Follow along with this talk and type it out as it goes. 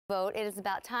boat. It is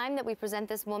about time that we present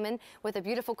this woman with a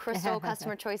beautiful Crystal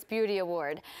Customer Choice Beauty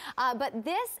Award. But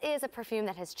this is a perfume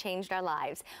that has changed our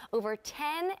lives. Over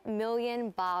 10 million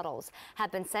bottles have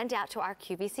been sent out to our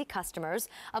QVC customers.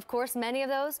 Of course, many of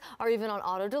those are even on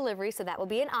auto delivery, so that will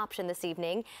be an option this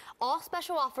evening. All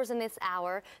special offers in this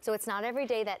hour, so it's not every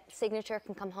day that Signature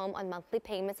can come home on monthly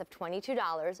payments of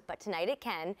 $22, but tonight it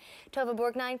can. Tova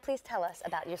Borgnine, please tell us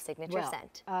about your Signature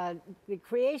scent. The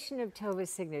creation of Tova's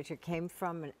Signature came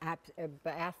from a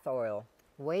bath oil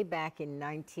way back in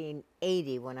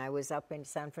 1980 when I was up in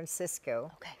San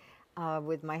Francisco.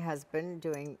 With my husband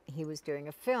he was doing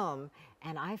a film,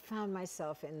 and I found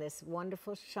myself in this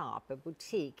wonderful shop, a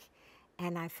boutique,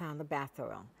 and I found the bath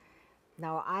oil.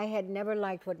 Now, I had never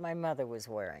liked what my mother was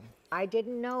wearing. I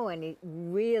didn't know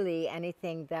really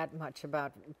anything that much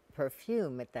about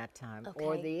perfume at that time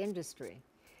or the industry.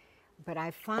 But I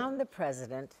found the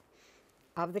president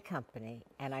of the company,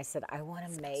 and I said, I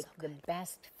want to make the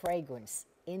best fragrance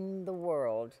in the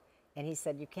world. And he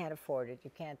said, you can't afford it,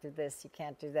 you can't do this, you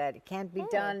can't do that, it can't be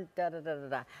done,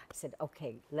 da-da-da-da-da. I said,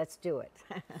 okay, let's do it.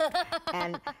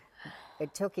 And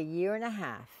it took a year and a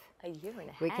half. A year and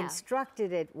a half? We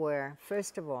constructed it where,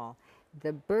 first of all,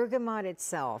 the bergamot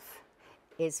itself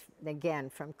is, again,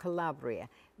 from Calabria.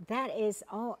 That is,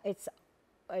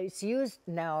 it's used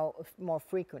now more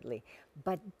frequently.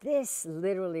 But this,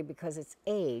 literally, because it's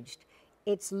aged,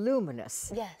 it's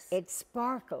luminous. Yes. It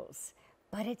sparkles.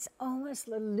 But it's almost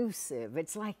elusive.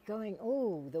 It's like going,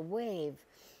 oh, the wave.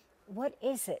 What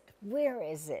is it? Where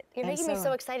is it? You're making me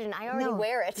so excited, and I already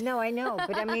wear it. No, I know.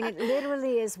 But I mean, it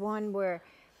literally is one where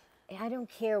I don't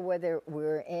care whether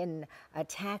we're in a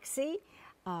taxi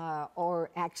or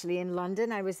actually in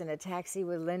London. I was in a taxi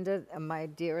with Linda, my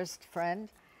dearest friend,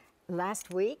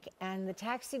 last week, and the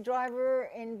taxi driver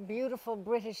in beautiful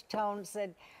British tone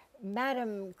said,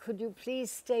 Madam, could you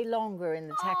please stay longer in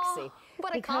the taxi? Oh,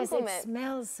 what a compliment. Because it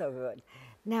smells so good.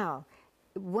 Now,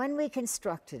 when we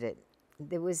constructed it,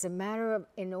 there was a matter of,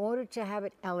 in order to have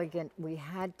it elegant, we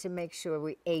had to make sure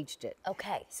we aged it.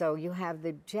 Okay. So you have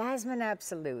the Jasmine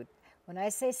Absolute. When I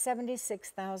say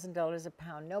 $76,000 a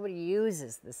pound, nobody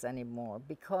uses this anymore,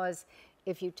 because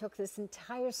if you took this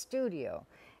entire studio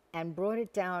and brought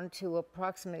it down to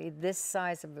approximately this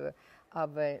size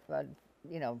of a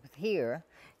you know, here,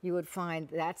 you would find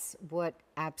that's what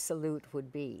Absolute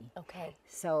would be. Okay.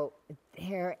 So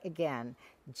here again,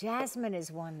 Jasmine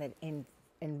is one that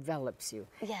envelops you.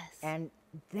 Yes. And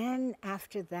then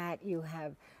after that, you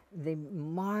have the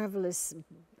marvelous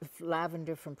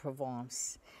lavender from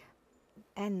Provence,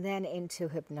 and then into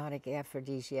hypnotic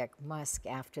aphrodisiac musk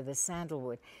after the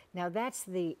sandalwood. Now that's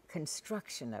the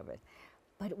construction of it.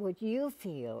 But what you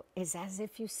feel is as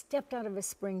if you stepped out of a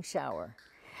spring shower.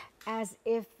 As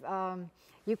if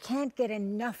you can't get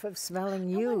enough of smelling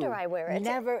you. No wonder I wear it.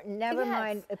 Never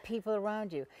mind the people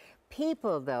around you.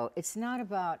 People, though, it's not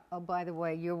about, oh, by the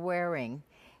way, you're wearing.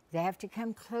 They have to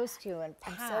come close to you and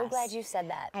pass. I'm so glad you said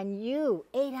that. And you,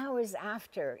 8 hours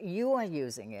after you are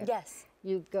using it, yes,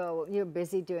 you're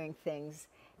busy doing things,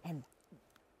 and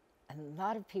a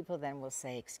lot of people then will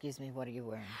say, excuse me, what are you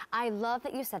wearing? I love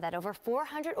that you said that. Over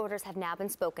 400 orders have now been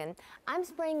spoken. I'm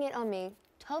spraying it on me.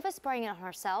 Tova's spraying it on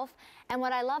herself. And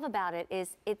what I love about it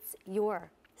is it's your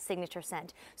signature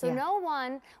scent. So no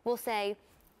one will say,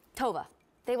 Tova.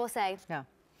 They will say, no.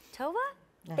 Tova?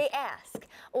 No. They ask,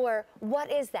 or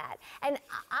what is that? And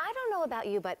I don't know about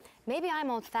you, but maybe I'm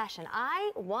old-fashioned.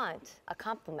 I want a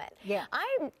compliment. Yeah.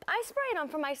 I spray it on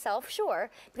for myself,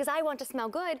 sure, because I want to smell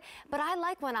good, but I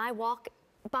like when I walk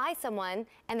by someone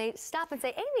and they stop and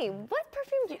say, Amy, what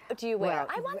perfume do you wear?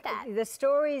 Well, I want that. The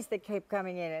stories that keep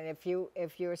coming in, and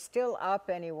if you're still up,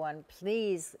 anyone,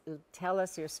 please tell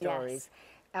us your stories.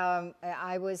 Yes.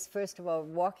 I was, first of all,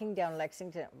 running down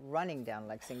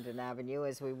Lexington Avenue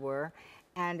as we were,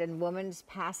 and a woman's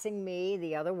passing me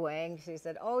the other way, and she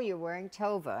said, oh, you're wearing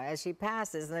Tova, as she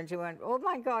passes, and then she went, oh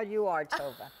my God, you are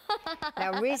Tova.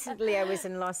 Now, recently I was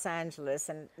in Los Angeles,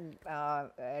 and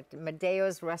at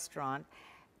Medeo's restaurant,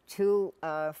 4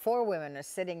 women are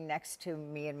sitting next to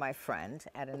me and my friend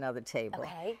at another table.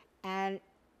 Okay. And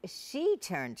she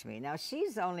turned to me. Now,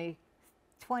 she's only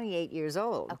 28 years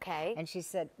old. Okay. And she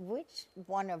said, which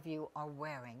one of you are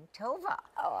wearing Tova?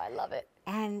 Oh, I love it.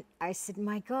 And I said,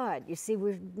 my God, you see,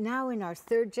 we're now in our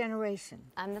 3rd generation.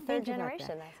 I'm the 3rd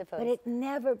generation, I suppose. But it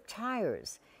never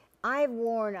tires. I've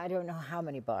worn, I don't know how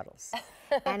many bottles.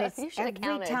 And it's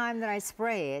every time that I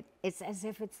spray it, it's as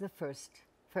if it's the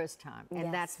first time.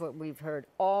 And that's what we've heard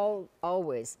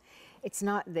always. It's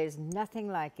not, there's nothing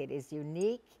like it. It's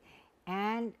unique,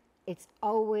 and it's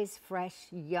always fresh,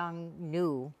 young,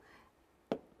 new,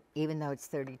 even though it's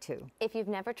 32. If you've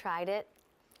never tried it,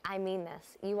 I mean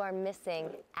this. You are missing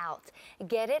out.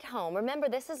 Get it home. Remember,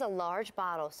 this is a large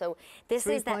bottle, so this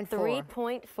is that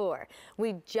 3.4.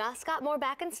 We just got more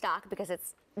back in stock because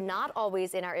it's not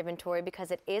always in our inventory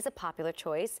because it is a popular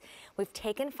choice. We've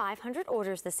taken 500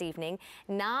 orders this evening,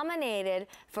 nominated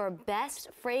for Best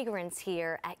Fragrance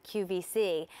here at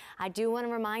QVC. I do want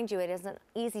to remind you it is an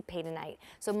easy pay tonight,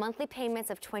 so monthly payments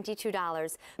of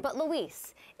 $22. But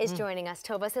Luis is joining us,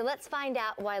 Tova, so let's find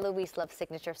out why Luis loves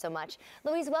Signature so much.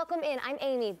 Luis, welcome in. I'm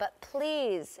Amy, but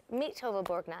please meet Tova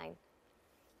Borgnine.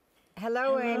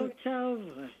 Hello, Hello, Amy.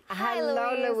 Tova. Hi,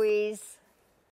 Hello, Louise. Louise.